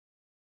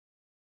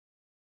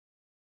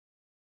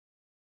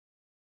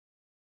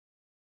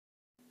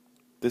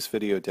This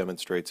video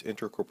demonstrates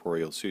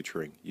intracorporeal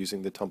suturing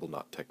using the tumble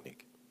knot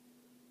technique.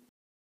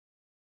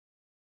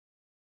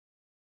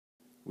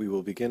 We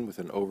will begin with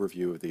an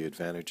overview of the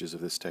advantages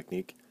of this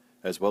technique,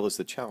 as well as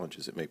the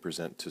challenges it may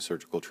present to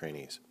surgical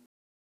trainees.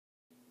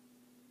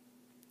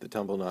 The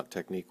tumble knot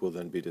technique will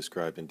then be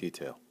described in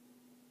detail.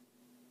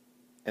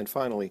 And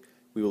finally,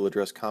 we will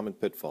address common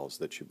pitfalls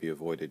that should be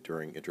avoided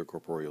during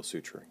intracorporeal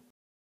suturing.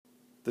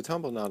 The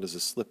tumble knot is a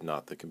slip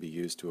knot that can be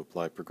used to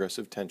apply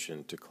progressive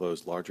tension to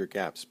close larger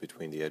gaps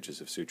between the edges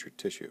of sutured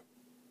tissue.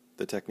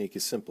 The technique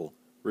is simple,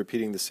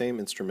 repeating the same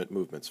instrument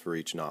movements for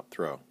each knot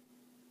throw.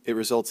 It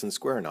results in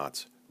square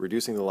knots,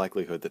 reducing the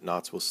likelihood that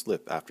knots will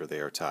slip after they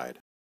are tied.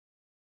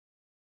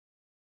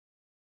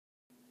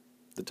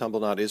 The tumble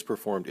knot is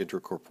performed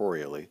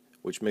intracorporeally,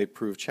 which may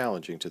prove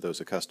challenging to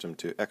those accustomed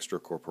to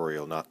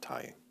extracorporeal knot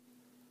tying.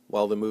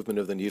 While the movement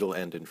of the needle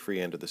end and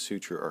free end of the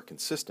suture are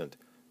consistent,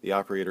 the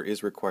operator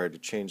is required to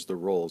change the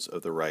roles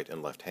of the right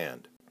and left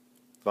hand.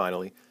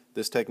 Finally,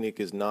 this technique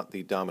is not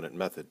the dominant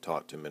method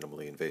taught to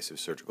minimally invasive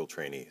surgical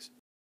trainees.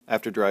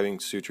 After driving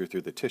suture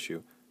through the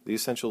tissue, the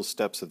essential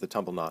steps of the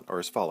tumble knot are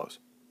as follows.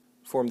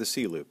 Form the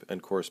C-loop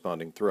and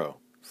corresponding throw.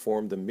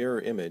 Form the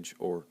mirror image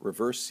or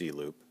reverse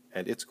C-loop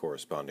and its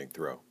corresponding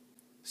throw.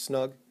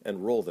 Snug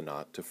and roll the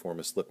knot to form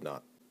a slip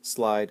knot.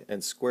 Slide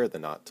and square the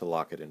knot to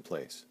lock it in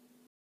place.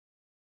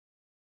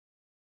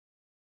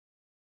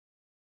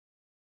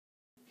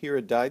 Here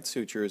a dyed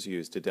suture is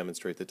used to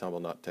demonstrate the tumble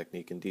knot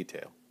technique in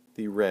detail.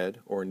 The red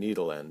or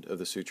needle end of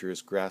the suture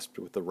is grasped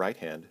with the right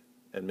hand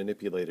and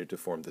manipulated to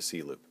form the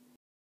C-loop.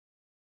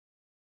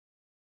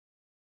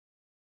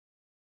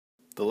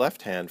 The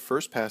left hand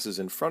first passes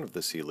in front of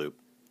the C-loop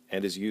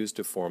and is used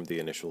to form the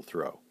initial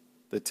throw.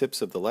 The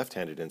tips of the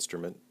left-handed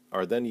instrument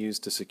are then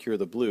used to secure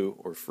the blue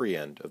or free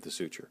end of the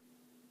suture.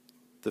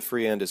 The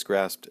free end is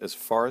grasped as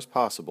far as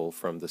possible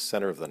from the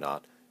center of the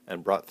knot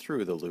and brought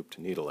through the looped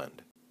needle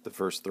end. The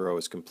first throw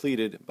is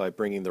completed by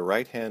bringing the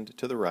right hand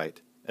to the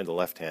right and the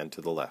left hand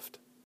to the left.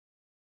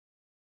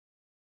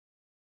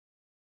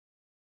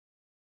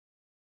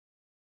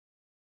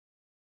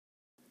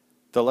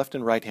 The left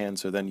and right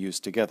hands are then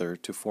used together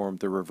to form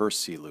the reverse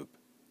C-loop,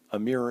 a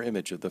mirror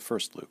image of the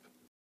first loop.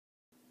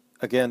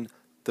 Again,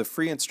 the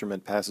free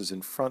instrument passes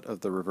in front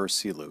of the reverse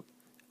C-loop,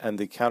 and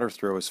the counter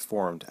throw is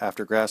formed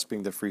after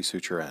grasping the free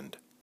suture end.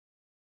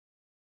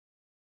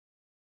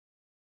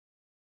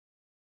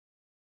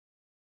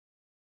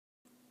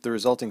 The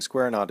resulting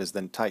square knot is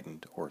then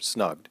tightened, or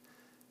snugged,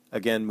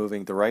 again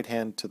moving the right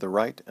hand to the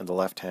right and the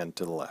left hand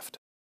to the left.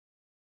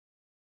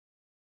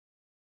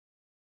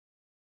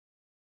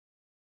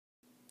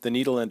 The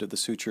needle end of the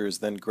suture is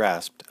then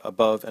grasped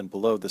above and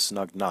below the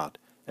snugged knot,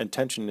 and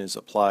tension is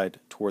applied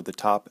toward the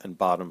top and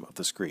bottom of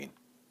the screen.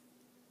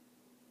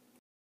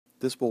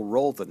 This will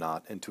roll the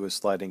knot into a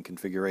sliding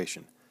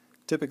configuration,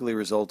 typically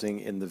resulting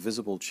in the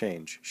visible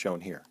change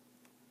shown here.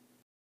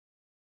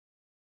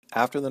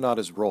 After the knot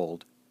is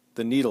rolled,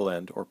 the needle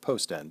end, or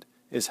post end,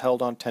 is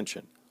held on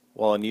tension,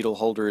 while a needle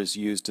holder is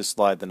used to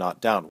slide the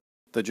knot downward.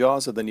 The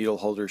jaws of the needle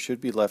holder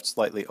should be left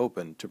slightly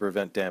open to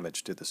prevent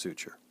damage to the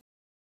suture.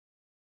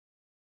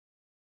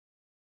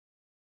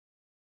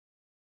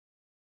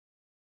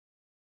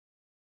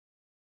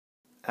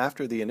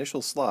 After the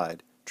initial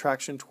slide,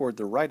 traction toward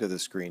the right of the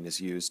screen is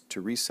used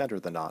to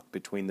recenter the knot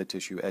between the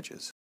tissue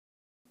edges.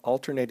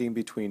 Alternating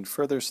between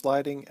further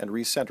sliding and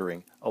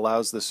recentering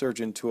allows the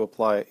surgeon to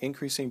apply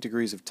increasing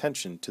degrees of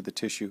tension to the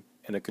tissue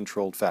in a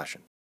controlled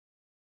fashion.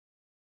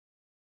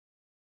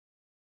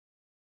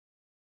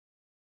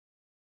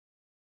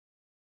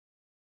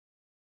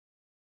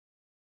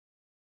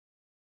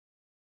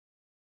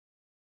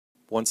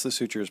 Once the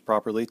suture is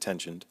properly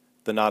tensioned,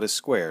 the knot is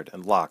squared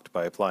and locked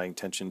by applying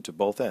tension to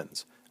both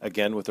ends,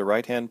 again with the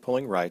right hand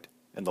pulling right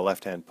and the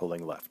left hand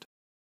pulling left.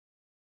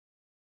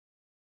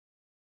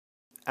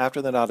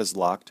 After the knot is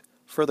locked,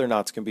 further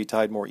knots can be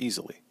tied more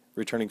easily,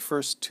 returning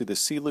first to the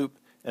C-loop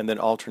and then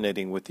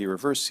alternating with the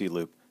reverse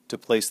C-loop to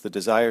place the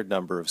desired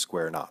number of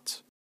square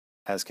knots.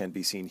 As can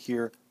be seen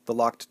here, the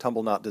locked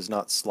tumble knot does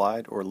not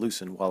slide or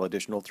loosen while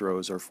additional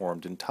throws are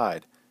formed and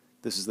tied.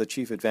 This is the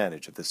chief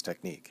advantage of this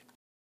technique.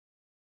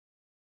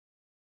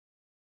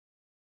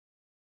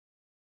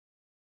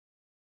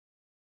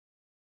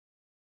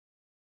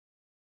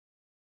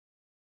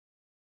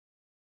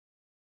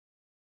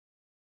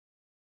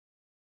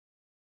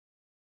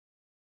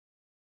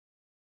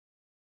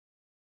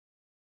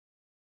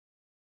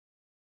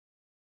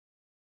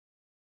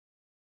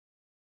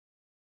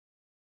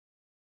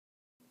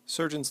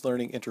 Surgeons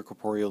learning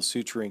intracorporeal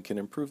suturing can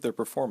improve their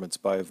performance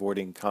by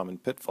avoiding common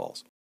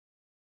pitfalls.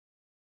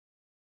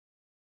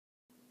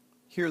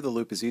 Here the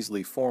loop is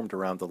easily formed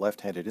around the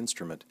left-handed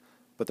instrument,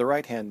 but the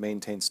right hand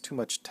maintains too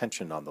much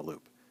tension on the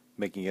loop,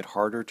 making it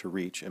harder to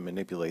reach and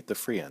manipulate the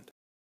free end.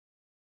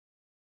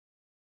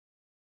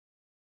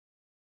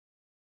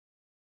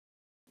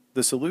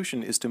 The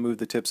solution is to move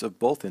the tips of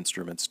both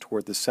instruments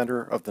toward the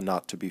center of the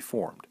knot to be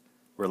formed,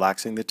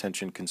 relaxing the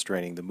tension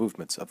constraining the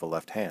movements of the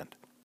left hand.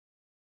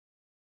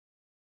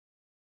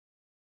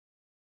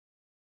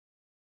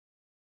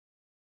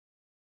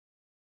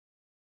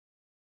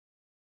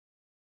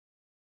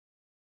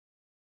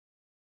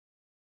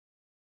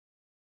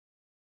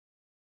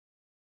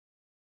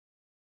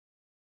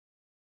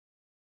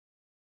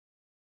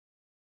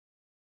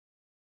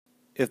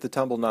 If the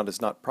tumble knot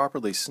is not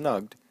properly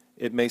snugged,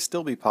 it may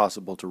still be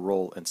possible to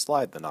roll and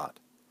slide the knot.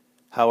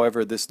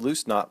 However, this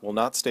loose knot will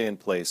not stay in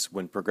place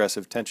when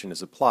progressive tension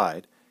is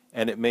applied,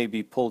 and it may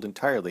be pulled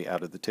entirely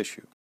out of the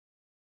tissue.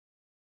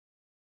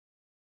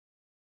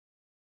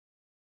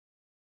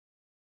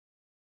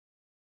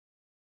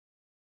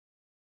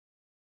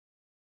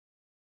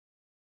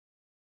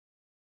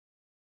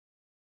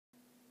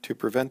 To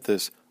prevent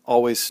this,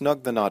 always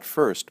snug the knot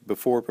first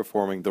before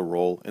performing the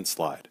roll and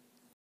slide.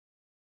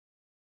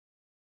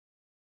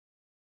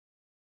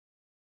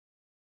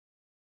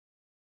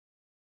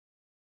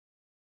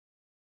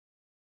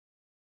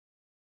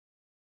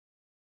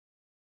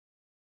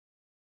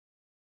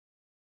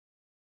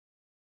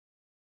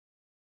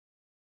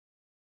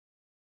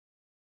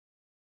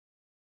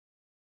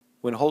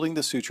 When holding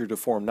the suture to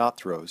form knot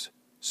throws,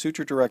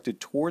 suture directed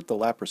toward the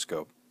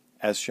laparoscope,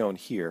 as shown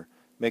here,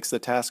 makes the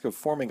task of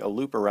forming a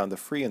loop around the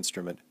free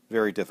instrument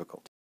very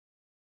difficult.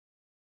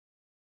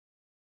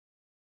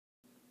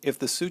 If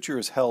the suture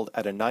is held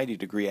at a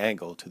 90-degree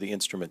angle to the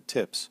instrument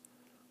tips,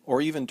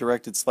 or even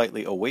directed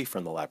slightly away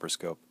from the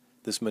laparoscope,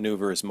 this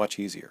maneuver is much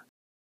easier.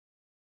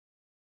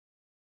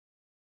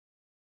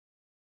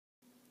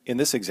 In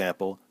this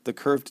example, the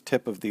curved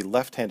tip of the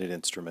left-handed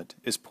instrument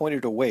is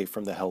pointed away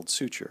from the held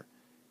suture,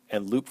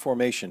 and loop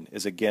formation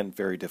is again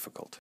very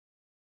difficult.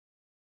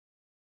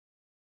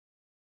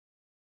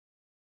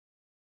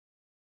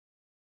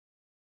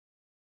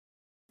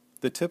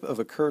 The tip of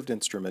a curved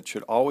instrument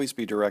should always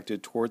be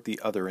directed toward the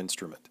other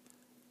instrument,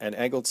 and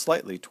angled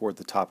slightly toward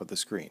the top of the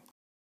screen.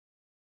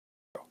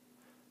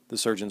 The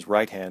surgeon's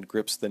right hand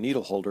grips the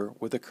needle holder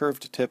with a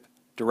curved tip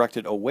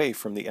directed away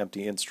from the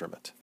empty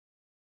instrument.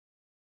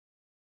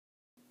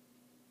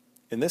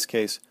 In this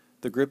case,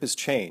 the grip is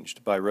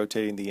changed by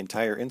rotating the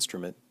entire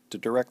instrument to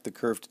direct the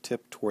curved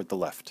tip toward the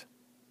left.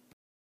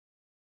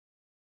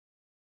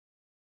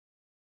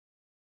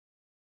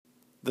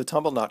 The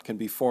tumble knot can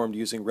be formed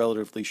using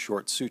relatively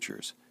short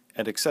sutures,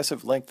 and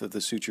excessive length of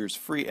the suture's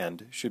free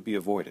end should be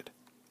avoided.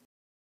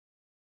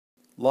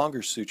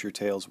 Longer suture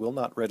tails will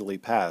not readily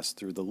pass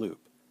through the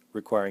loop,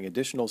 requiring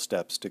additional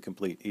steps to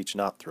complete each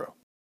knot throw.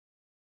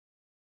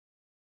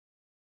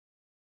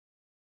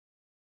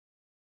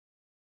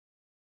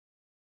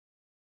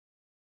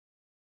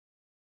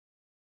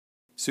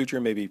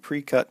 Suture may be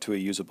pre-cut to a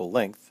usable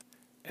length,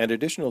 and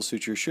additional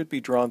suture should be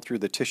drawn through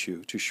the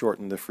tissue to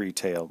shorten the free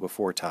tail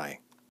before tying.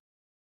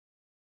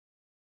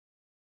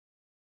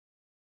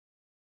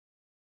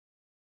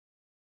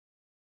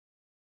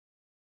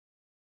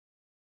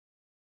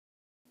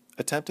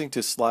 Attempting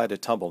to slide a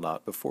tumble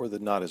knot before the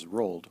knot is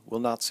rolled will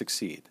not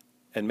succeed,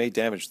 and may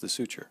damage the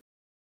suture.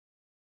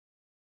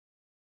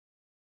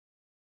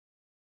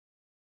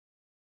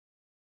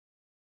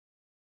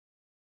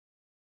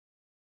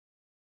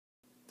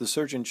 The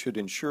surgeon should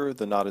ensure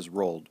the knot is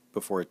rolled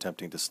before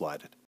attempting to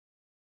slide it.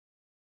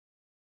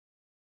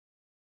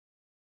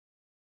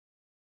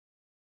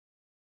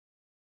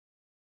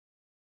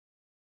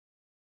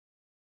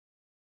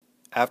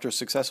 After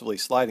successfully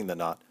sliding the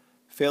knot,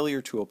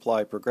 failure to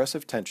apply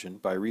progressive tension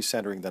by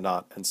recentering the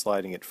knot and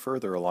sliding it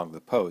further along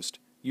the post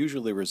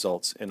usually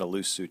results in a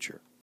loose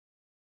suture.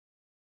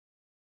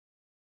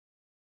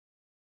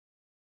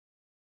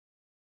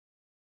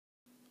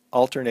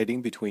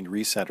 Alternating between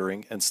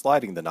recentering and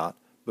sliding the knot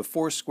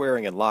before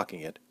squaring and locking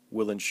it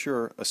will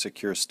ensure a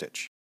secure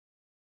stitch.